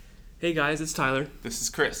Hey guys, it's Tyler, This is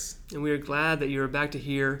Chris. and we are glad that you are back to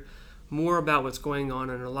hear more about what's going on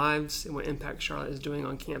in our lives and what impact Charlotte is doing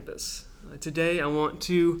on campus. Today, I want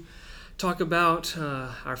to talk about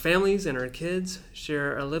our families and our kids,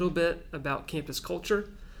 share a little bit about campus culture,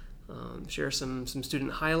 share some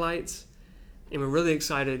student highlights, and we're really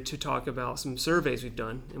excited to talk about some surveys we've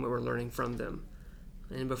done and what we're learning from them.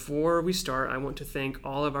 And before we start, I want to thank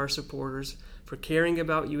all of our supporters for caring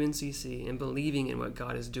about UNCC and believing in what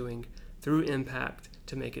God is doing through Impact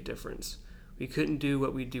to make a difference. We couldn't do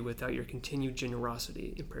what we do without your continued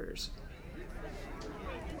generosity and prayers.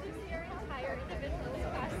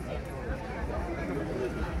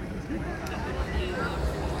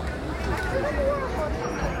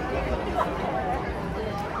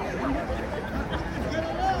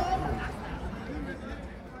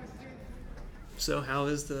 So how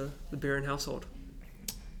is the Barron household?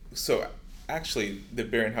 So, actually, the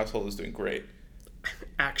Barron household is doing great.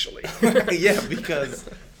 Actually. Yeah, because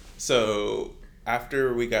so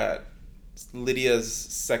after we got Lydia's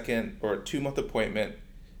second or 2-month appointment,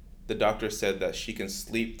 the doctor said that she can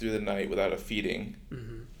sleep through the night without a feeding.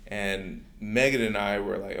 Mm-hmm. And Megan and I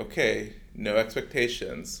were like, okay, no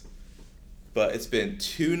expectations. But it's been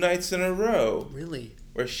 2 nights in a row Really?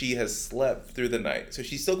 where she has slept through the night. So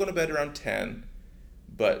she's still going to bed around 10,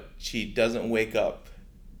 but she doesn't wake up.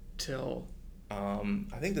 Till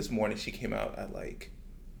I think this morning she came out at like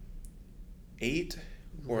 8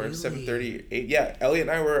 or Really? 7:30. 8. Yeah, Elliot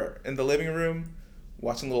and I were in the living room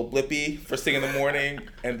watching Little Blippi first thing in the morning,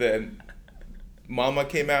 and then Mama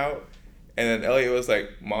came out, and then Elliot was like,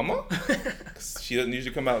 "Mama?" 'Cause she doesn't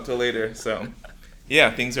usually come out until later. So,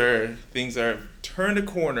 yeah, things are turned a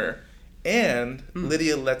corner, and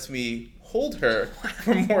Lydia lets me hold her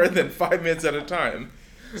for more than 5 minutes at a time.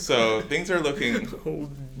 So things are looking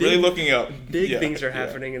really looking up. Big Yeah, things are yeah.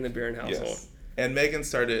 happening in the Barron household. Yes. And Megan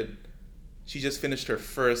she just finished her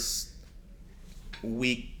first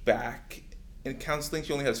week back in counseling.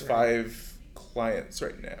 She only has 5 clients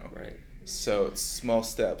right now. Right. So it's small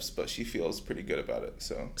steps, but she feels pretty good about it.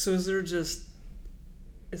 So So is there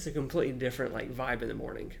it's a completely different vibe in the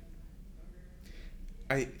morning.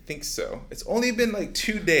 I think so. It's only been like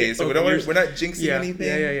 2 days, so Okay, we're not jinxing anything.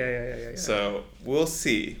 Yeah. So we'll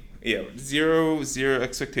see. Yeah, zero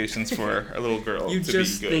expectations for a little girl You to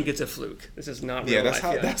just be good. think it's a fluke. This is not real Yeah, that's life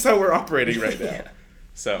how yet. that's how we're operating right now. Yeah.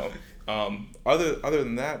 So, other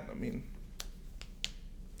than that, I mean,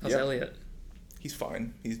 How's yeah, Elliot he's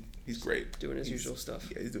fine. He's great. doing his He's- usual stuff?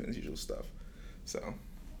 Yeah, he's doing his usual stuff. So,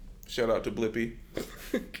 shout out to Blippi,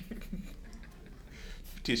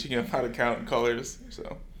 teaching him how to count in colors.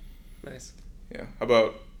 So, Nice. yeah. How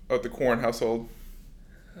about the Corn household?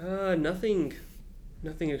 Nothing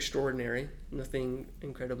extraordinary. Nothing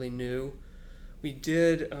incredibly new. We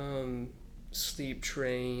did sleep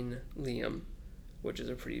train Liam, which is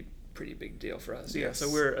a pretty big deal for us. Yeah. Yes. So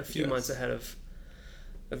we're a few Yes. months ahead of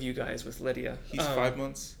you guys with Lydia. He's 5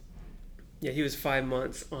 months. Yeah, he was 5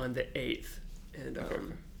 months on the 8th, and Okay.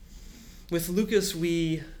 with Lucas,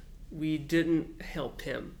 we didn't help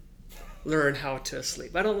him learn how to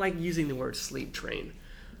sleep. I don't like using the word sleep train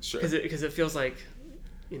Sure. because it feels like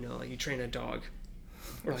like you train a dog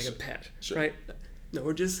or like a pet, Sure. right? No,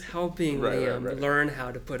 we're just helping Right, Liam right. learn how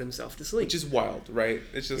to put himself to sleep. Which is wild, right?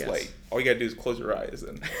 It's just Yes. like all you gotta do is close your eyes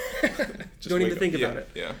and just Don't even wake think up. about it.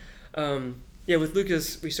 Yeah. With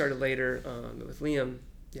Lucas, we started later. But with Liam,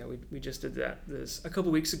 we just did this a couple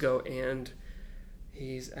weeks ago, and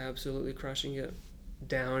he's absolutely crushing it.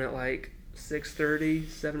 Down at 6:30,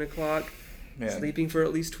 7 o'clock, Man, sleeping for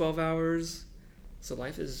at least 12 hours. So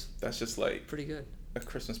life is that's just like pretty good. a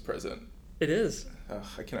Christmas present. It is.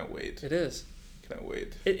 I cannot wait. It is. Cannot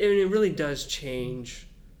wait. It really does change.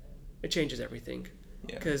 It changes everything.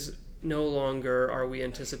 Yeah. Because no longer are we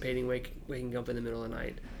anticipating waking up in the middle of the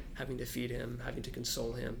night, having to feed him, having to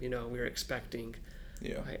console him. We're expecting.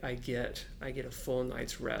 Yeah. I get a full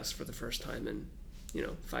night's rest for the first time in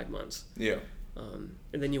 5 months. Yeah. And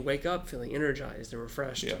then you wake up feeling energized and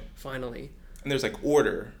refreshed. Yeah. Finally. And there's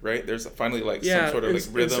order, right? There's finally some sort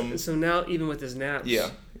of rhythm. So now even with his naps,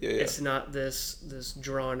 Yeah. it's not this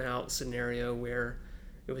drawn out scenario where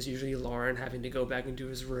it was usually Lauren having to go back into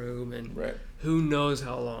his room and Right. who knows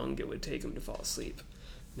how long it would take him to fall asleep.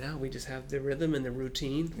 Now we just have the rhythm and the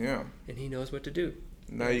routine, Yeah. and he knows what to do.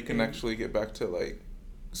 Now you can actually get back to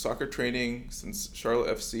soccer training since Charlotte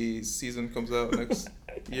FC's season comes out next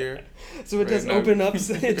year. So it Right does now- open up.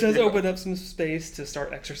 It does open up some space to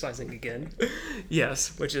start exercising again.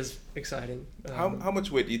 Yes, which is exciting. How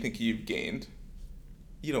much weight do you think you've gained?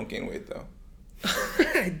 You don't gain weight though.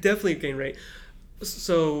 I definitely gained weight.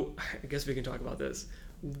 So I guess we can talk about this.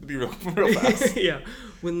 be real fast. Yeah,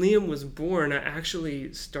 when Liam was born, I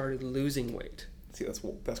actually started losing weight. See,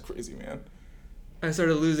 that's crazy, man. I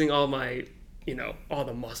started losing all my, all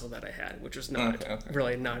the muscle that I had, which was not Okay.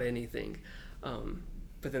 really not anything.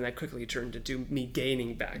 But then that quickly turned into me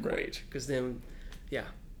gaining back Right. weight because then,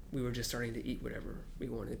 we were just starting to eat whatever we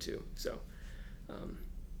wanted to. So,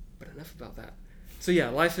 but enough about that. So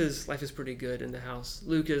life is pretty good in the house.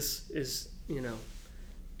 Lucas is,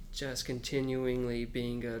 just continually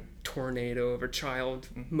being a tornado of a child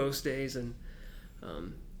most days and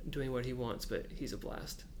doing what he wants, but he's a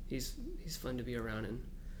blast. He's fun to be around, and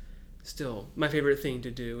still my favorite thing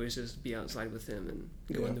to do is just be outside with him and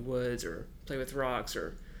go in the woods or play with rocks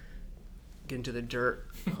or get into the dirt.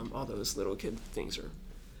 All those little kid things are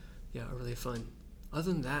really fun.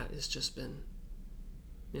 Other than that, it's just been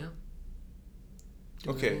doing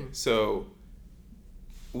Okay, things. so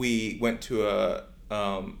we went to a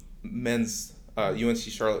men's UNC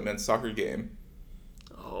Charlotte men's soccer game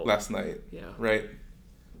last night, right,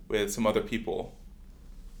 with some other people.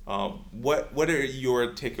 What are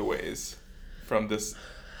your takeaways from this?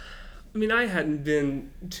 I mean, I hadn't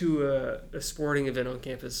been to a sporting event on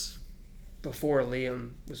campus before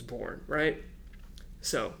Liam was born, right?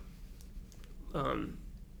 So, my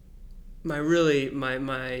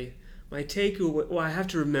takeaway. Well, I have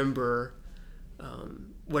to remember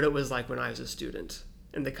what it was like when I was a student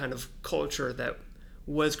and the kind of culture that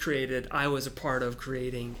was created. I was a part of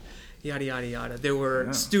creating, yada yada yada. There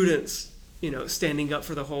were students, standing up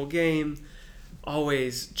for the whole game,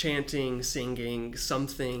 always chanting, singing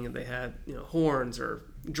something. They had, horns or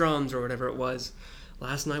drums or whatever it was.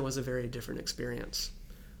 Last night was a very different experience.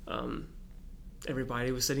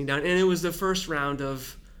 Everybody was sitting down, and it was the first round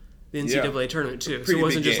of the NCAA tournament too. So it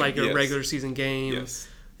wasn't just like a regular season game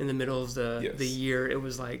in the middle of the year. It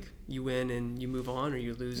was like you win and you move on, or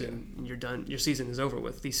you lose and you're done. Your season is over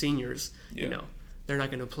with. These seniors, they're not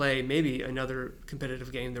going to play maybe another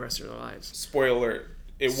competitive game the rest of their lives. Spoiler alert,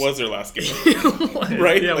 it was their last game.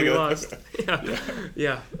 Right? Yeah, like we lost.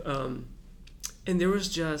 Yeah. And there was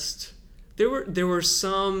just there were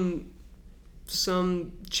some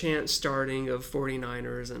chants starting of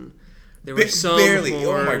 49ers, and there were some barely.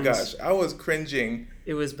 horns. Oh my gosh, I was cringing.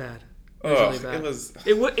 It was bad. It was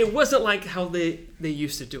really bad. It wasn't like how they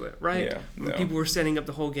used to do it, right? Yeah, no. People were standing up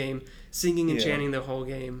the whole game, singing and chanting the whole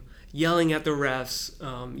game, yelling at the refs,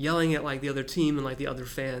 yelling at like the other team and like the other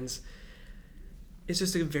fans. It's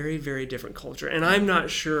just a very, very different culture, and I'm not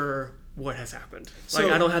sure what has happened. Like,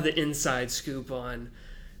 I don't have the inside scoop on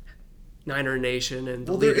Niner Nation and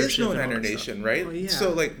the there is leadership. no Niner Nation, right? Well, yeah.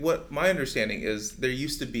 So like, what my understanding is, there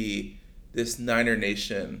used to be this Niner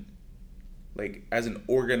Nation, like as an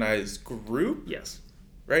organized group. Yes.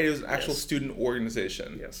 Right. It was an actual student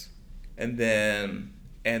organization. Yes. And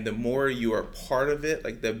the more you are part of it,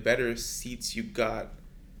 like the better seats you got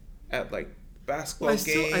at like basketball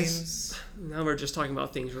games. Now we're just talking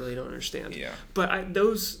about things we really don't understand. Yeah. But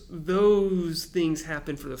those things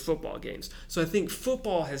happen for the football games. So I think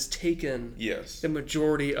football has taken the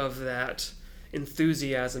majority of that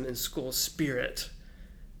enthusiasm and school spirit,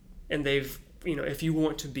 and they've, if you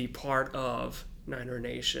want to be part of Niner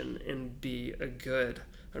Nation and be a good,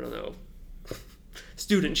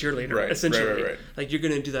 student cheerleader, essentially. Right. Like, you're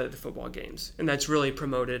going to do that at the football games, and that's really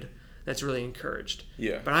promoted. That's really encouraged.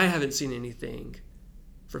 Yeah. But I haven't seen anything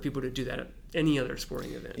for people to do that at any other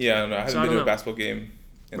sporting event. Yeah, I don't know. I haven't been to a basketball game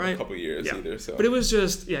in a couple of years either. So. But it was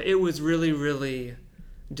just, it was really, really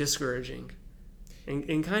discouraging.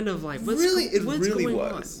 And kind of like, what's going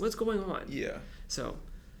on? What's going on? Yeah. So,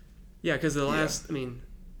 because the last, when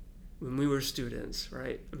we were students,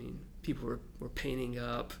 right? People were painting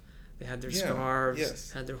up. They had their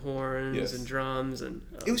scarves, had their horns and drums. And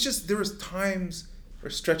it was just, there was times or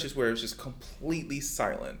stretches where it was just completely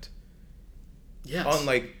silent. Yes. On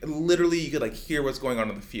like, literally you could like hear what's going on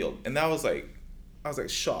in the field. And that was like, I was like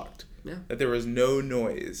shocked that there was no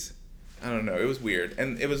noise. I don't know. It was weird.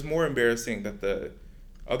 And it was more embarrassing that the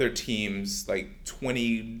other teams, like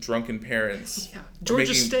 20 drunken parents. Yeah.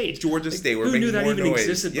 Georgia State were making more noise. Who knew that even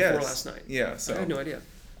existed before last night? Yeah. So I had no idea.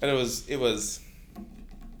 And it was,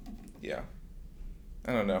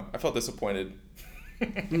 I don't know. I felt disappointed.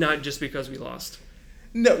 Not just because we lost.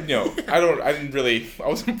 No. I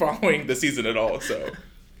wasn't following the season at all, so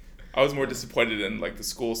I was more disappointed in like the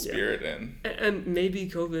school spirit and maybe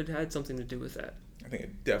COVID had something to do with that. I think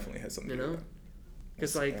it definitely has something to do with that.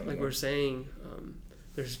 Because like we're saying,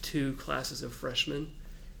 there's 2 classes of freshmen.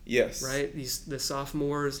 Yes. Right? The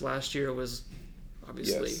sophomores last year was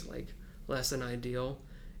obviously like less than ideal,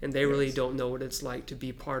 and they really don't know what it's like to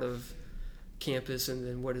be part of campus, and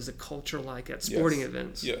then what is the culture like at sporting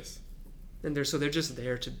events. Yes. And they're just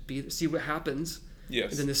there to see what happens.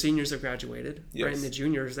 Yes. And then the seniors have graduated, Yes. right? And the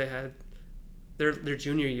juniors, they had their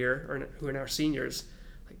junior year, or who are now seniors.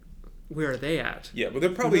 Like, where are they at? Yeah, but they're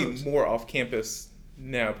probably more off campus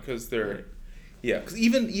now because they're, Right. yeah. Because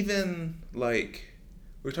even like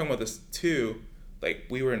we were talking about this too. Like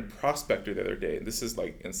we were in Prospector the other day, and this is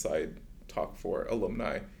like inside talk for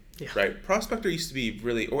alumni, Yeah. right? Prospector used to be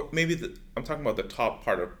really, or maybe I'm talking about the top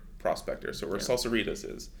part of Prospector, so where Yeah.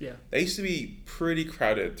 Salsaritas is. Yeah. That used to be pretty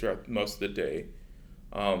crowded throughout most of the day.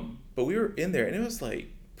 But we were in there and it was like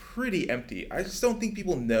pretty empty. I just don't think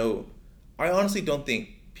people know. I honestly don't think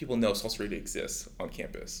people know Salsarita exists on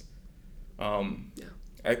campus.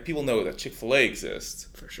 Yeah. People know that Chick-fil-A exists.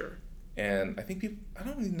 For sure. And I think I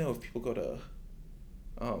don't even know if people go to,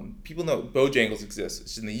 people know Bojangles exists.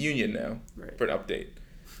 It's in the Union now, Right. for an update.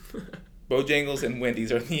 Bojangles and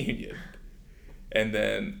Wendy's are in the Union. And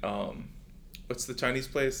then, what's the Chinese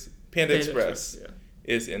place? Panda Express Yeah.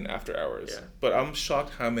 is in after hours. Yeah. But I'm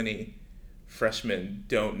shocked how many freshmen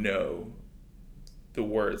don't know the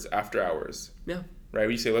words after hours. Yeah. Right?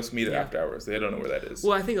 When you say, let's meet at Yeah. after hours, they don't know where that is.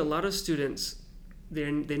 Well, I think a lot of students, they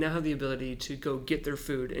now have the ability to go get their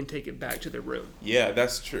food and take it back to their room. Yeah,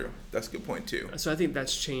 that's true. That's a good point, too. So I think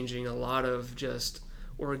that's changing a lot of just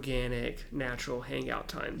organic, natural hangout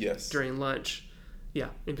time. Yes. During lunch. Yeah.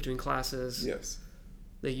 In between classes. Yes.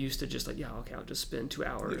 They used to just like, I'll just spend 2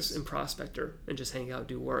 hours Yes. in Prospector and just hang out,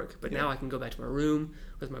 do work. But Yeah. now I can go back to my room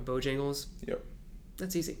with my Bojangles. Yep.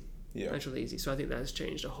 That's easy. Yeah. That's really easy. So I think that has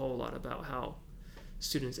changed a whole lot about how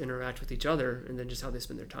students interact with each other and then just how they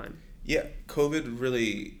spend their time. Yeah, COVID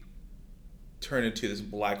really turned into this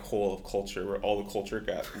black hole of culture where all the culture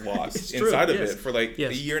got lost It's true, inside of yes. it for like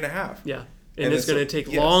Yes. a year and a half. Yeah. And And it's then going to so- take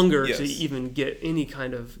yes, longer yes. to even get any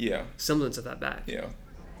kind of Yeah. semblance of that back. Yeah.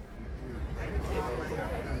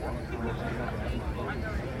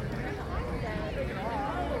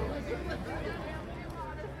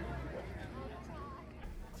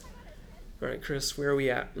 All right, Chris, where are we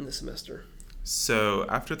at in the semester? So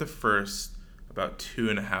after the first about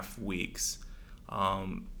 2.5 weeks,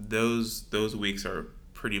 those weeks are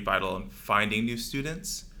pretty vital in finding new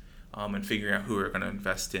students and figuring out who we're going to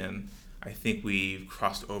invest in. I think we've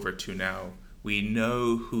crossed over to now. We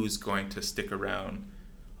know who's going to stick around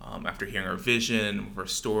after hearing our vision, our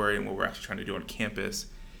story, and what we're actually trying to do on campus.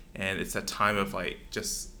 And it's a time of like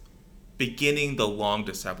just beginning the long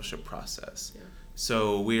discipleship process. Yeah.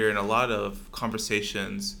 So we're in a lot of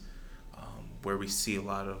conversations where we see a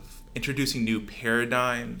lot of introducing new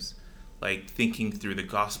paradigms, like thinking through the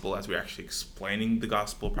gospel as we're actually explaining the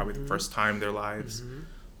gospel probably the first time in their lives,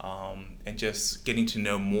 and just getting to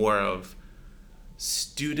know more of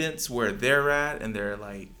students where they're at, and they're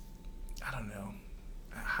like, I don't know,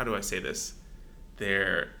 how do I say this?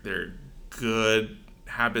 They're good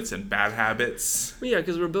habits and bad habits. Well, yeah,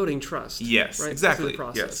 because we're building trust. Yes, right? exactly. Through the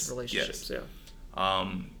process Yes, of relationships. yes.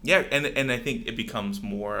 Yeah. And I think it becomes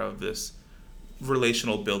more of this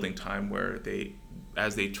relational building time where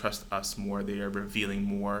as they trust us more, they are revealing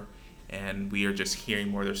more, and we are just hearing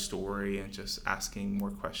more of their story and just asking more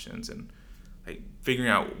questions and like figuring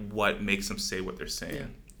out what makes them say what they're saying. Yeah.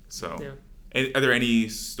 So, Yeah. are there any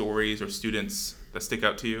stories or students that stick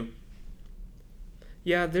out to you?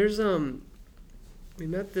 Yeah, there's we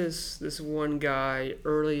met this one guy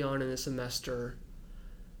early on in the semester.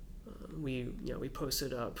 We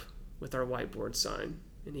posted up with our whiteboard sign,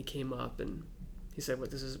 and he came up and he said,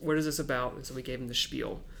 "What is this about?" And so we gave him the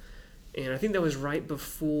spiel, and I think that was right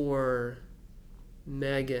before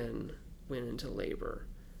Megan went into labor.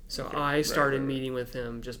 So Okay. I started Right. meeting with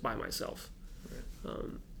him just by myself.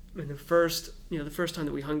 And the first time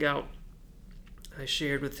that we hung out, I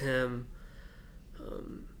shared with him,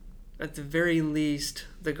 at the very least,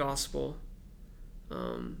 the gospel,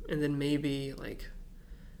 and then maybe like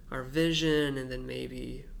our vision, and then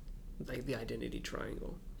maybe like the identity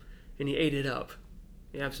triangle. And he ate it up.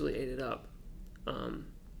 He absolutely ate it up. And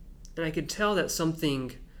I could tell that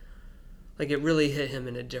something, like it really hit him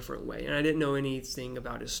in a different way. And I didn't know anything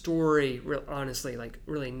about his story, honestly, like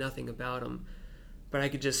really nothing about him. But I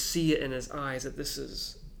could just see it in his eyes that this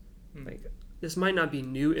is, like, this might not be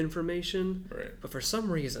new information, Right. but for some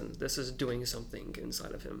reason, this is doing something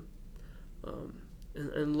inside of him.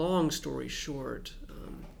 And long story short,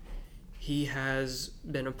 he has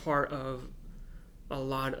been a part of a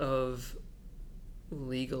lot of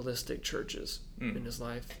legalistic churches in his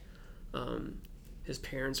life. His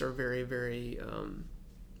parents are very, very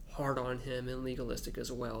hard on him and legalistic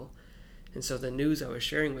as well. And so the news I was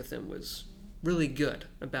sharing with him was really good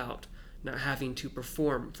about not having to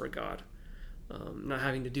perform for God, not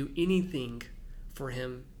having to do anything for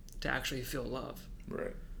him to actually feel love.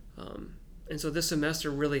 Right. And so this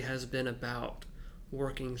semester really has been about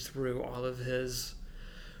working through all of his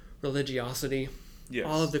religiosity, Yes.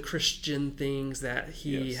 all of the Christian things that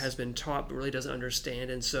he Yes. has been taught but really doesn't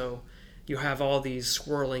understand. And so you have all these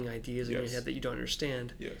swirling ideas in your Yes. head that you don't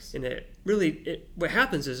understand. Yes. And what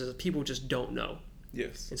happens is people just don't know.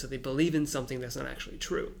 Yes. And so they believe in something that's not actually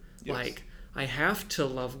true. Yes. Like, I have to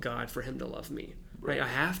love God for him to love me. Right? Right. I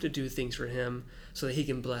have to do things for him so that he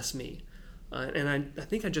can bless me. And I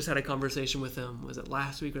think I just had a conversation with him, was it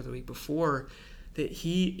last week or the week before, that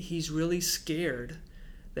he's really scared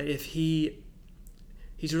that if he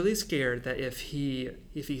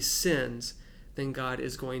sins, then God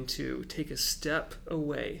is going to take a step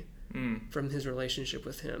away from his relationship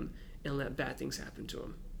with him and let bad things happen to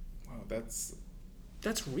him. Wow, that's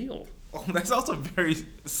real. Oh, that's also very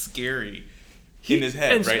scary in his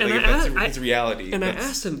head, right? And Like, if that's his reality. And I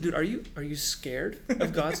asked him, dude, are you scared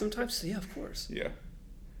of God sometimes? He said, yeah, of course. Yeah.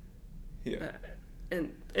 Yeah.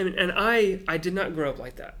 And I did not grow up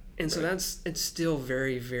like that. And so Right. it's still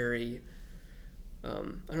very, very, I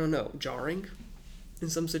don't know, jarring in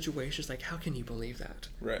some situations. Like, how can you believe that?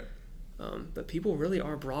 Right. But people really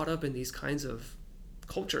are brought up in these kinds of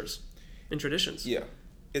cultures and traditions. Yeah.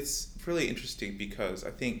 It's really interesting because I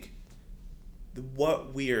think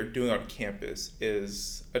what we are doing on campus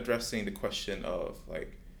is addressing the question of,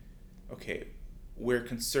 like, okay, we're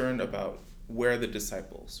concerned about where are the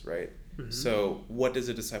disciples, right? Mm-hmm. So what does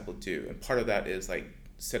a disciple do? And part of that is like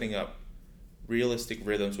setting up realistic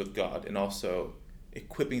rhythms with God and also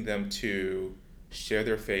equipping them to share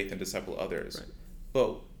their faith and disciple others. Right.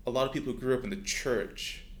 But a lot of people who grew up in the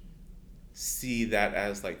church see that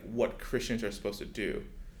as like what Christians are supposed to do.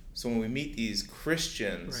 So when we meet these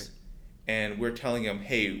Christians, right, and we're telling them,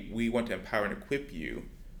 hey, we want to empower and equip you,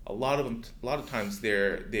 a lot of times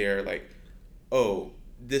they're like, oh,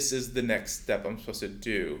 this is the next step I'm supposed to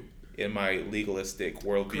do in my legalistic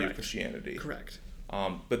worldview of Christianity. Correct.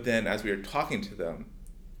 But then as we are talking to them,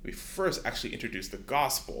 we first actually introduce the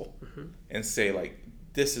gospel and say, like,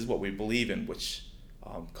 this is what we believe in, which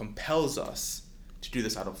compels us to do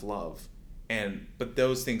this out of love. But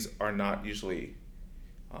those things are not usually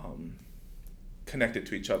connected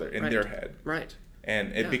to each other in their head. Right.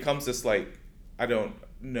 And it becomes this, like, I don't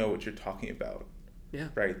know what you're talking about. Yeah.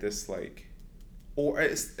 Right? This, like, or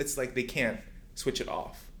it's like they can't switch it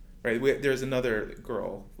off. Right? There's another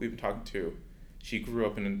girl we've been talking to. She grew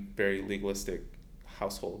up in a very legalistic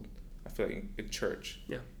household, I feel like, in church.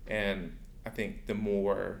 Yeah. And I think the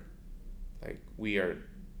more, like, we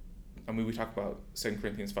talked about 2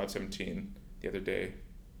 Corinthians 5:17 the other day,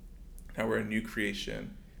 how we're a new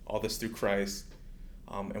creation, all this through Christ,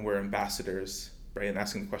 and we're ambassadors, right? And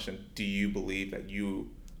asking the question, do you believe that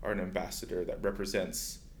you are an ambassador that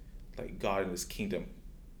represents, like, God and his kingdom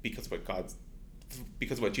because of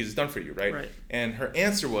what Jesus done for you, right? Right. And her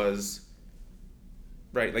answer was,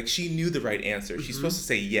 right, like, she knew the right answer. She's supposed to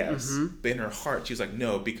say yes, but in her heart, she's like,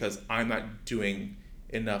 no, because I'm not doing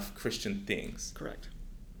enough Christian things. Correct.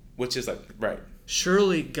 Which is like, right.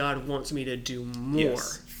 Surely God wants me to do more.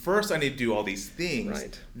 Yes. First, I need to do all these things.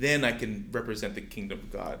 Right. Then I can represent the kingdom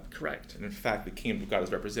of God. Correct. And in fact, the kingdom of God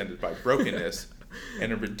is represented by brokenness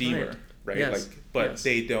and a redeemer, right? Yes. Like, but yes.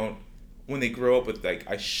 They don't. When they grow up with, like,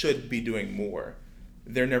 I should be doing more,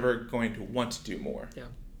 they're never going to want to do more. Yeah.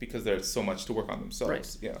 Because there's so much to work on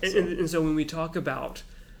themselves. Right. Yeah. And so when we talk about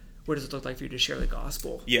what does it look like for you to share the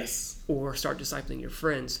gospel, yes, or start discipling your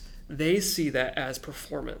friends, they see that as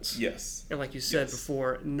performance. Yes. And like you said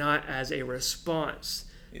before, not as a response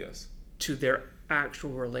to their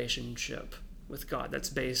actual relationship with God. That's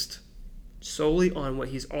based solely on what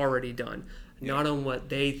he's already done, not on what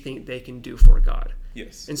they think they can do for God.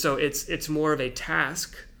 Yes. And so it's more of a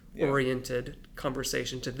task-oriented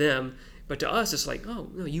conversation to them. But to us, it's like, oh,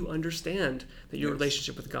 no, you understand that your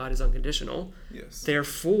relationship with God is unconditional. Yes.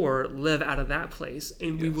 Therefore, live out of that place,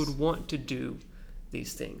 and we would want to do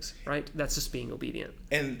these things, right? That's just being obedient.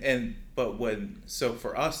 But so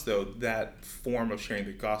for us, though, that form of sharing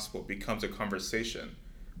the gospel becomes a conversation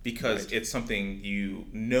because it's something you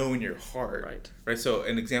know in your heart. Right. So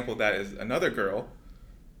an example of that is another girl,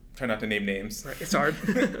 try not to name names. Right. It's hard.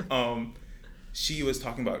 She was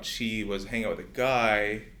talking about, she was hanging out with a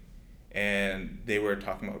guy, and they were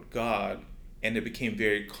talking about God, and it became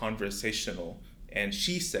very conversational. And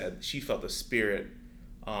she said she felt the Spirit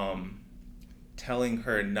telling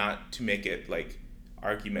her not to make it, like,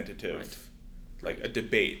 argumentative, like a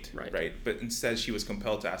debate, right? But instead she was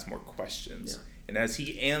compelled to ask more questions. Yeah. And as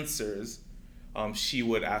he answers, she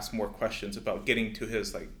would ask more questions about getting to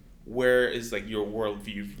his, like, where is, like, your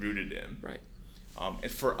worldview rooted in? Right.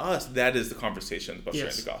 And for us, that is the conversation about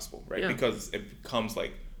sharing the gospel, right? Yeah. Because it becomes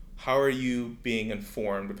like, how are you being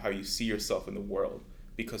informed of how you see yourself in the world?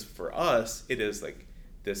 Because for us, it is like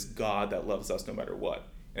this God that loves us no matter what.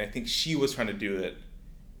 And I think she was trying to do it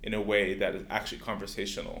in a way that is actually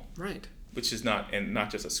conversational. Right. Which is not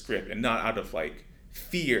just a script, and not out of like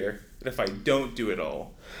fear that if I don't do it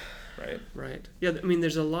all, right? Right. Yeah, I mean,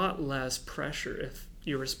 there's a lot less pressure if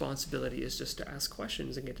your responsibility is just to ask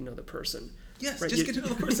questions and get to know the person. Yes, right? just get to know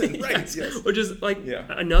the person. Right. Yes. Which is like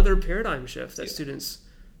another paradigm shift that students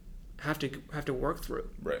have to work through.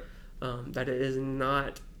 Right. That it is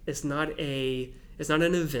not. It's not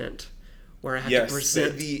an event where I have to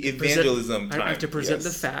present the evangelism. I have to present the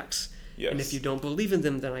facts. Yes. And if you don't believe in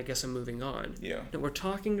them, then I guess I'm moving on. Yeah. No, we're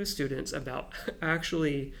talking to students about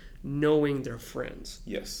actually knowing their friends.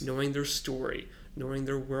 Yes. Knowing their story, knowing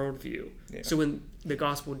their worldview. Yeah. So when the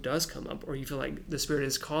gospel does come up, or you feel like the Spirit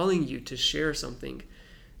is calling you to share something,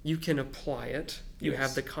 you can apply it. You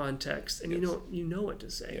have the context, and you know what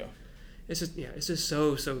to say. Yeah. It's just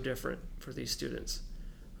so different for these students.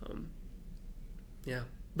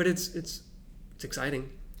 But it's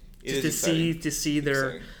exciting. To see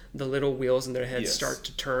the little wheels in their heads start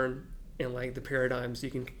to turn, and like the paradigms,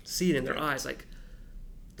 you can see it in their eyes, like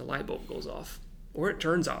the light bulb goes off or it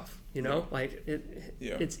turns off. Like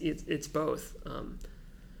it's both.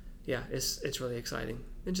 It's really exciting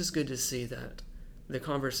and just good to see that the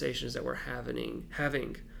conversations that we're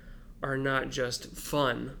having are not just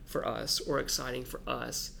fun for us or exciting for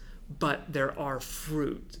us, but there are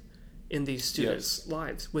fruit in these students'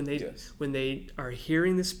 lives when they are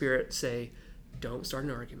hearing the Spirit say, "Don't start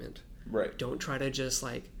an argument. Right. Don't try to just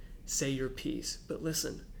like say your piece, but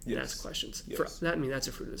listen and ask questions." Yes. That's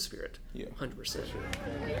a fruit of the Spirit. 100%.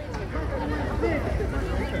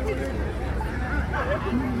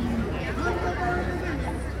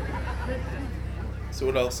 So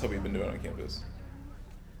what else have we been doing on campus?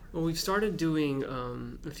 Well, we've started doing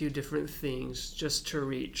a few different things just to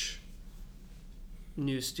reach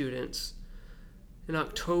new students. In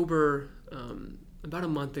October, about a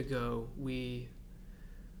month ago, we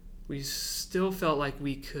still felt like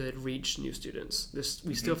we could reach new students.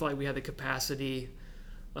 We still felt like we had the capacity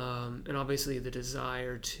and obviously the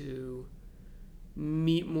desire to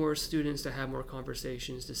meet more students, to have more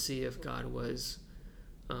conversations, to see if God was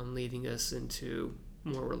leading us into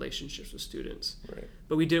more relationships with students. Right.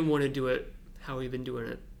 But we didn't want to do it how we've been doing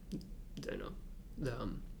it,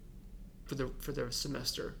 for the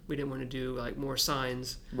semester. We didn't want to do like more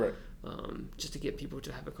signs, right? Just to get people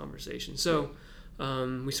to have a conversation. So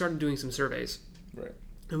we started doing some surveys, right?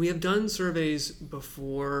 And we have done surveys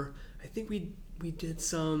before. I think we did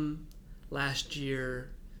some last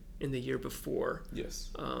year and the year before. Yes.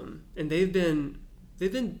 And they've been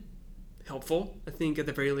helpful. I think at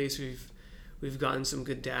the very least we've gotten some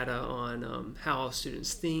good data on how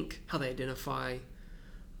students think, how they identify,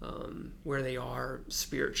 where they are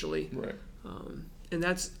spiritually. Right. And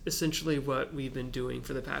that's essentially what we've been doing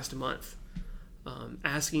for the past month.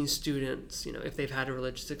 Asking students, if they've had a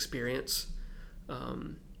religious experience.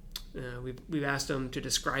 We've asked them to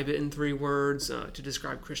describe it in 3 words, to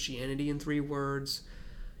describe Christianity in 3 words,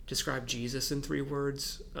 describe Jesus in 3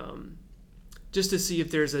 words, just to see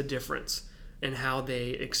if there's a difference in how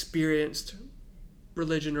they experienced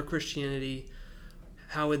religion or Christianity.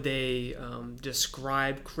 How would they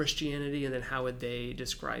describe Christianity, and then how would they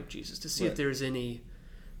describe Jesus, to see if there's any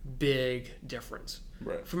big difference.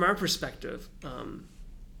 Right. From our perspective,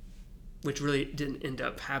 which really didn't end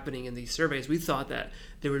up happening in these surveys, we thought that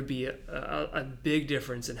there would be a big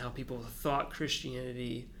difference in how people thought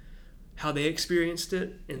Christianity, how they experienced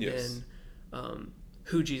it, and then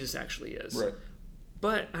who Jesus actually is. Right.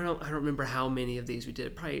 But I don't remember how many of these we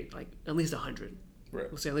did. Probably like at least 100. Right.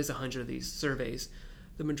 We'll say at least 100 of these surveys.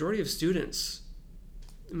 The majority of students,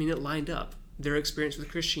 it lined up. Their experience with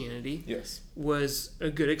Christianity was a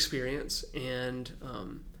good experience, and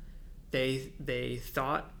they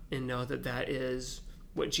thought and know that is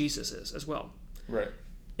what Jesus is as well. Right.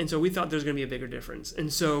 And so we thought there's going to be a bigger difference.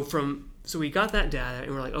 And so we got that data,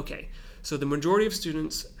 and we're like, okay, so the majority of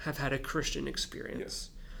students have had a Christian experience. Yes.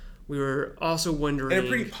 We were also wondering, and a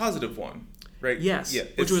pretty positive one, right? Yes. Yeah,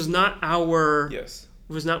 which was not our. Yes.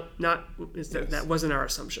 Was not that wasn't our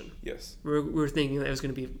assumption. Yes. We were thinking that it was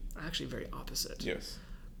going to be actually very opposite. Yes.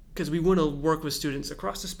 Because we want to work with students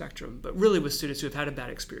across the spectrum, but really with students who have had a bad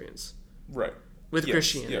experience. Right. With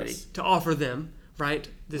Christianity, to offer them,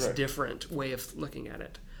 this different way of looking at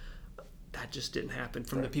it. That just didn't happen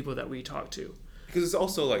from the people that we talked to. Because it's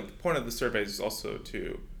also like, part of the survey is also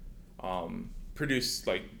to produce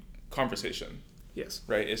like conversation. Yes.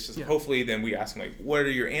 Right? It's just Yeah. hopefully then we ask them, like, what are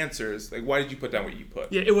your answers? Like, why did you put down what you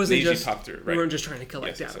put? Yeah, it wasn't They usually just talk through, we right? weren't just trying to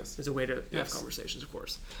collect Yes, data. yes. It's a way to have Yes. conversations, of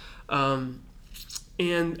course.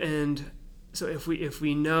 And so if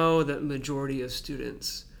we know that the majority of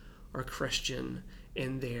students are Christian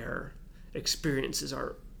and their experiences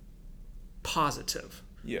are positive,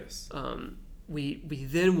 Yes. we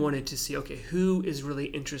then wanted to see, okay, who is really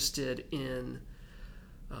interested in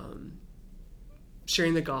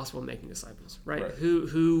sharing the gospel and making disciples, right? Right.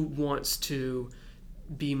 Who wants to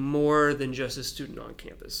be more than just a student on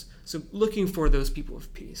campus? So looking for those people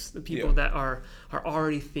of peace, the people Yeah. that are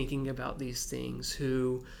already thinking about these things,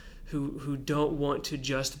 who don't want to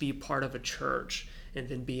just be part of a church and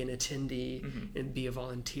then be an attendee and be a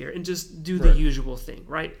volunteer and just do the Right. usual thing,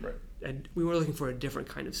 right? Right. And we were looking for a different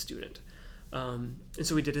kind of student. And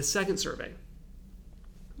so we did a second survey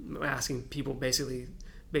asking people basically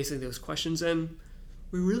those questions, and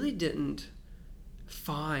we really didn't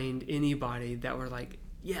find anybody that were like,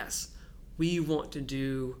 yes, we want to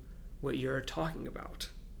do what you're talking about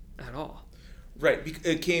at all. Right.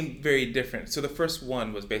 It came very different. So the first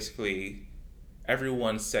one was basically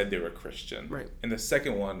everyone said they were Christian. Right. And the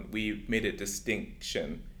second one, we made a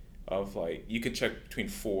distinction of like, you could check between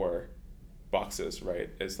 4 boxes, right?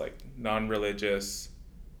 As like non-religious.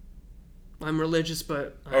 I'm religious,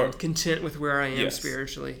 but I'm Or- content with where I am Yes.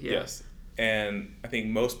 spiritually. Yeah. Yes. And I think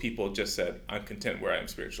most people just said, I'm content where I am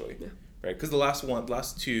spiritually. Yeah. Right? Because the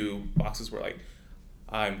last 2 boxes were like,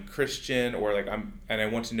 I'm Christian, or like and I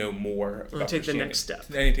want to know more about take the Christianity. next step.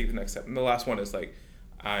 I need to take the next step. And the last one is like,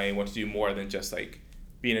 I want to do more than just like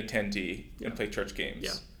be an attendee and play church games.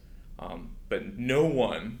 Yeah. But no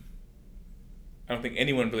one, I don't think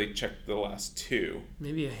anyone really checked the last 2.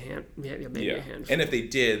 Maybe a hand. Yeah, maybe Yeah. a handful. And if they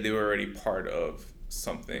did, they were already part of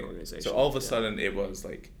something. An organization, So all of a yeah. sudden it was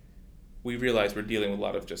like, we realized we're dealing with a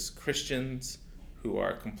lot of just Christians who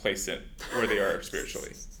are complacent where they are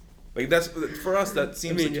spiritually. Like that's, for us, that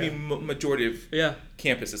seems mean, to be yeah. majority of Yeah.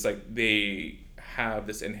 campus. It's like they have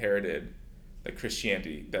this inherited like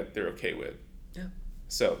Christianity that they're okay with. Yeah.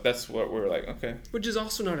 So that's what we're like, okay. Which is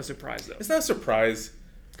also not a surprise, though. It's not a surprise.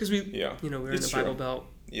 Because we're Yeah. in the It's Bible true. Belt.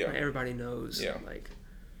 Yeah. Right? Everybody knows, Yeah. like,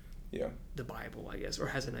 Yeah. the Bible, I guess, or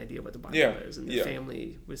has an idea what the Bible Yeah. is. And the Yeah.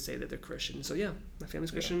 family would say that they're Christian. So, yeah, my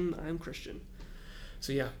family's Christian. I'm Christian.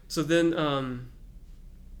 So, yeah. So then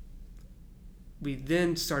we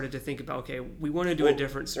then started to think about, okay, we want to do a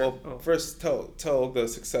different survey. Well, first tell the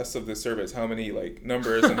success of the surveys. How many like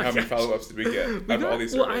numbers and how many follow-ups did we get out of all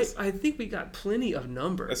these surveys? I think we got plenty of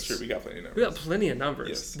numbers. That's true. We got plenty of numbers. We got plenty of numbers.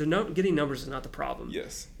 Yes. Getting numbers is not the problem.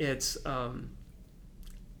 Yes. It's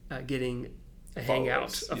getting a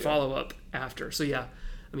hangout, Follow-ups, a yeah. follow-up after. So, yeah,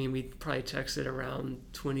 I mean, we probably texted around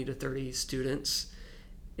 20 to 30 students,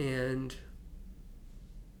 and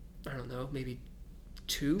I don't know, maybe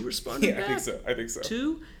 2 responded Yeah, back. I think so.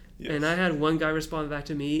 2? Yes. And I had one guy respond back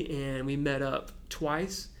to me, and we met up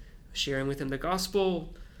twice, sharing with him the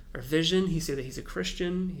gospel, our vision. He said that he's a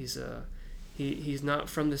Christian. He's not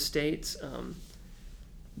from the States.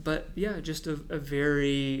 But, yeah, just a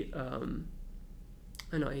very...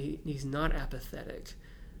 I know he's not apathetic,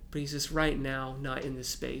 but he's just right now not in the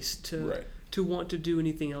space to want to do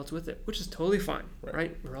anything else with it, which is totally fine,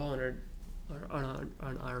 right? We're all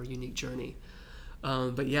on our unique journey.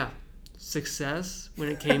 But yeah, success when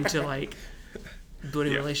it came to like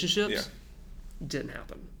building relationships didn't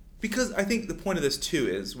happen. Because I think the point of this too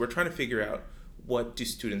is we're trying to figure out what do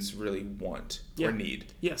students really want or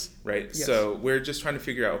need. Yes. Right? Yes. So we're just trying to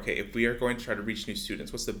figure out, okay, if we are going to try to reach new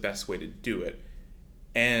students, what's the best way to do it?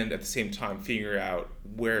 And at the same time, figure out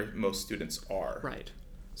where most students are. Right.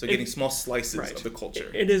 So getting small slices of the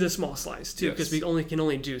culture. It is a small slice too, because Yes. we can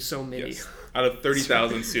only do so many. Yes. Out of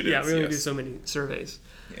 30,000 students. Yeah, we only do so many surveys.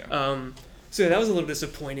 Yeah. So that was a little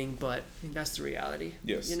disappointing, but I think that's the reality.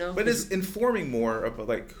 Yes. You know? But it's informing more about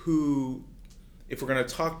like who, if we're going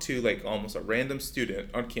to talk to like almost a random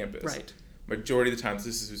student on campus, Right. majority of the times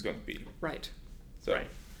this is who's going to be. Right. So, Right.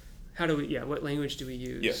 How do we? what language do we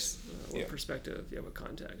use? Yes. What perspective? What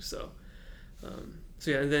context? So,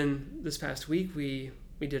 and then this past week we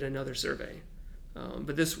did another survey,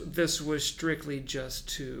 but this was strictly just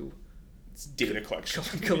to It's data collection.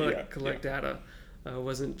 collect data.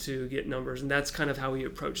 Wasn't to get numbers, and that's kind of how we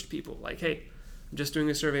approached people. Like, hey, I'm just doing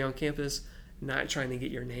a survey on campus, not trying to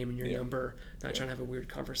get your name and your number, not trying to have a weird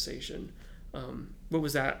conversation. What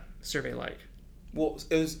was that survey like? Well,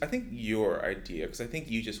 it was, I think, your idea, because I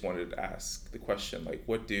think you just wanted to ask the question, like,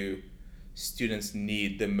 what do students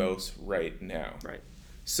need the most right now? Right.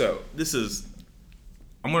 So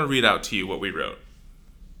I'm going to read out to you what we wrote.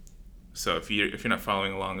 So if you're not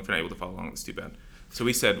following along, if you're not able to follow along, that's too bad. So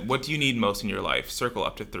we said, what do you need most in your life? Circle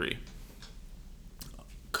up to 3.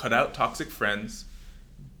 Cut out toxic friends,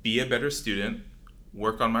 be a better student,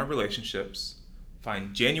 work on my relationships,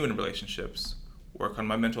 find genuine relationships, work on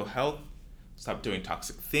my mental health, stop doing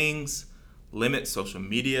toxic things, limit social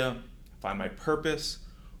media, find my purpose,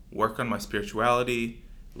 work on my spirituality,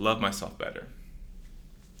 love myself better.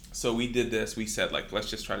 So we did this. We said, like, let's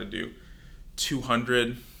just try to do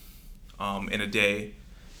 200 in a day.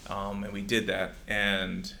 And we did that.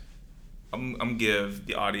 And I'm give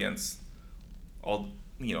the audience, all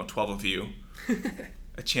 12 of you,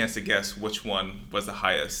 a chance to guess which one was the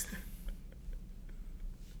highest.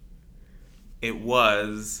 It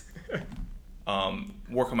was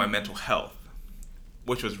work on my mental health,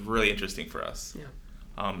 which was really interesting for us.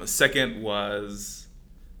 Yeah. The second was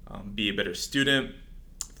be a better student.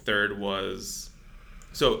 Third was,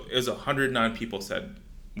 so it was 109 people said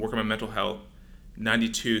work on my mental health.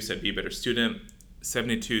 92 said be a better student.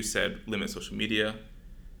 72 said limit social media.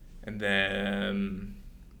 And then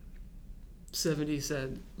 70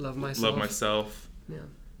 said love myself. Love myself. Yeah.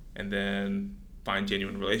 And then find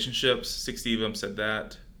genuine relationships. 60 of them said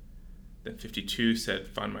that. Then 52 said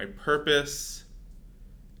find my purpose.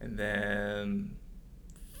 And then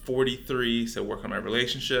 43 said work on my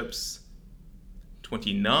relationships.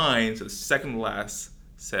 29, so the second to last,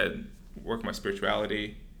 said work on my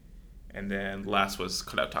spirituality. And then last was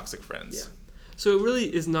cut out toxic friends. Yeah. So it really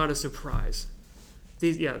is not a surprise.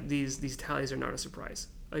 These tallies are not a surprise.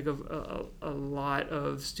 Like a lot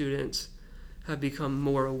of students have become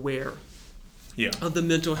more aware of the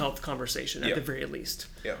mental health conversation at the very least.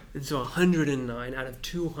 Yeah. And so 109 out of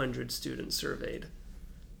 200 students surveyed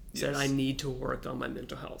said, I need to work on my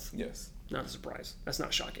mental health. Yes. Not a surprise. That's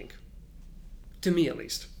not shocking. To me, at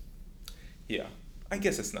least. Yeah. I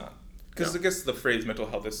guess it's not. Because No. I guess the phrase mental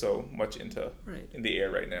health is so much in the air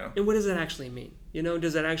right now. And what does that actually mean?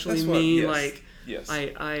 Does that actually That's what- mean yes. like Yes.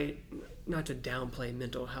 I not to downplay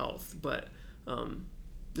mental health, but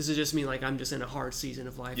does it just mean like I'm just in a hard season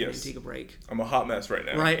of life and I need to take a break? I'm a hot mess right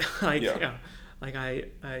now. Right? Like Yeah. Like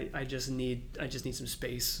I just need some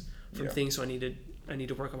space from things, so I need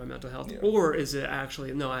to work on my mental health. Yeah. Or is it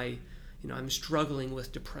actually no, I'm struggling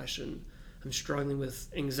with depression. I'm struggling with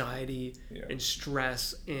anxiety and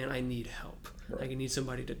stress, and I need help. Right. Like I need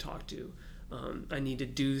somebody to talk to. I need to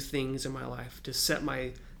do things in my life to set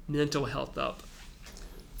my mental health up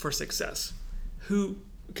for success.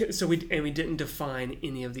 So we didn't define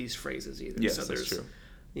any of these phrases either. Yes, so that's true.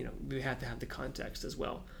 We have to have the context as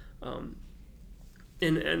well.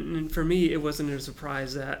 And for me, it wasn't a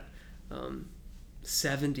surprise that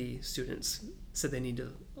 70 students said they need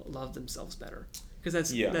to love themselves better. Because I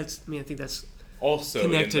think that's Also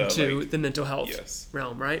connected to the mental health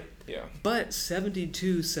realm, right? Yeah. But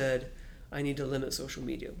 72 said, I need to limit social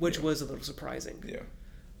media, which was a little surprising. Yeah.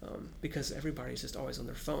 Because everybody's just always on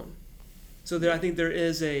their phone. So I think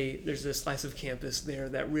there's a slice of campus there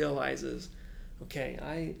that realizes, okay,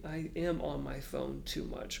 I am on my phone too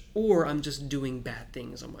much, or I'm just doing bad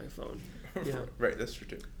things on my phone. Right, that's true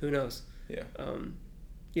too. Who knows? Yeah.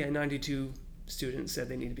 92 students said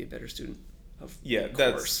they need to be a better student. Of That's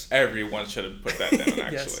course. everyone should have put that down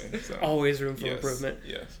actually. Yes. So. Always room for improvement.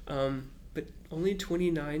 Yes. But only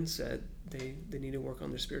 29 said they need to work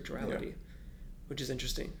on their spirituality, which is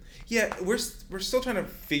interesting. Yeah, we're still trying to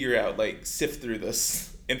figure out, like, sift through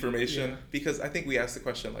this information because I think we asked the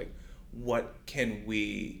question, like, what can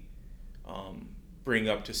we bring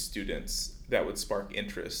up to students that would spark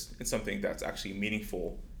interest in something that's actually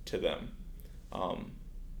meaningful to them.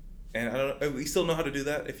 And we still know how to do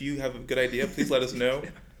that. If you have a good idea, please let us know.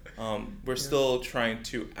 We're still trying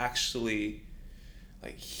to actually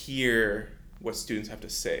hear what students have to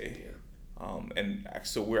say. And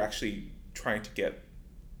so we're actually trying to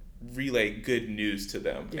relay good news to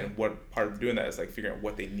them. And what part of doing that is figuring out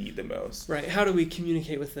what they need the most. Right. How do we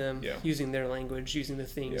communicate with them using their language, using the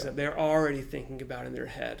things that they're already thinking about in their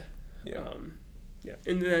head?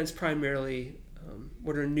 And that's primarily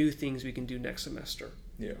what are new things we can do next semester.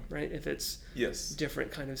 Right? If it's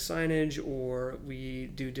different kind of signage, or we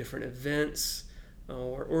do different events,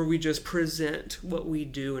 or we just present what we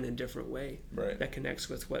do in a different way that connects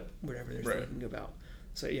with whatever they're thinking about.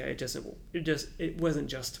 So it wasn't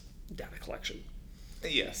just data collection.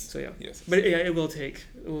 Yes. So Yes. But it will take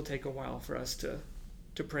a while for us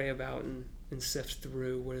to pray about and sift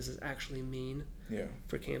through what does this actually mean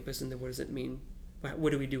for campus, and then what does it mean?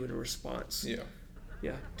 What do we do in a response?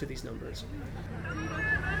 To these numbers.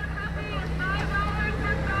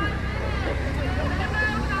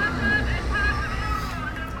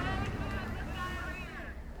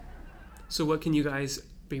 So what can you guys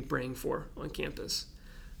be praying for on campus?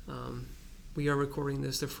 We are recording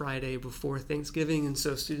this the Friday before Thanksgiving, and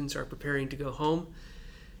so students are preparing to go home,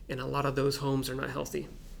 and a lot of those homes are not healthy.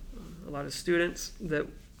 A lot of students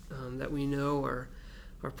that we know are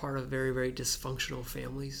part of very, very dysfunctional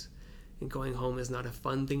families, and going home is not a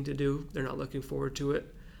fun thing to do. They're not looking forward to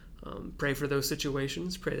it. Pray for those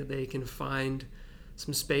situations. Pray that they can find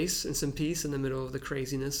some space and some peace in the middle of the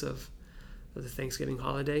craziness of the Thanksgiving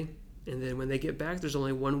holiday. And then when they get back, there's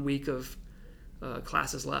only 1 week of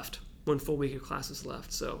classes left, 1 full week of classes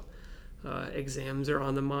left. So exams are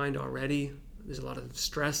on the mind already. There's a lot of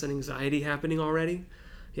stress and anxiety happening already.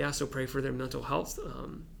 Yeah, so pray for their mental health.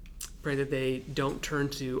 Pray that they don't turn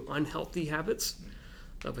to unhealthy habits,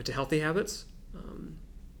 but to healthy habits.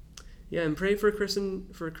 And pray for Chris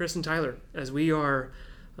and Tyler, as we are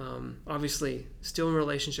obviously still in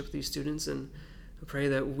relationship with these students, and pray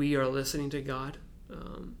that we are listening to God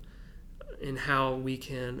in how we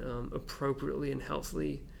can appropriately and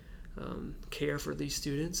healthily care for these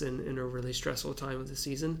students in a really stressful time of the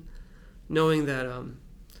season, knowing that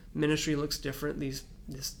ministry looks different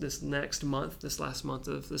this next month, this last month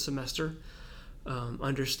of the semester,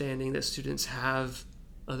 understanding that students have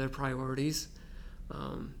other priorities,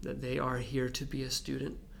 that they are here to be a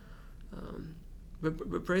student,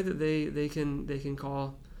 but pray that they can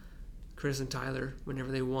call Chris and Tyler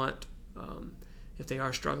whenever they want, if they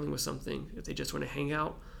are struggling with something, if they just want to hang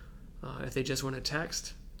out, if they just want to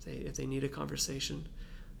text, if they need a conversation.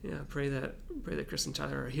 Pray that Chris and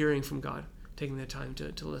Tyler are hearing from God, taking the time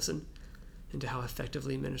to listen, and to how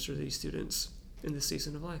effectively minister to these students in this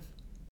season of life.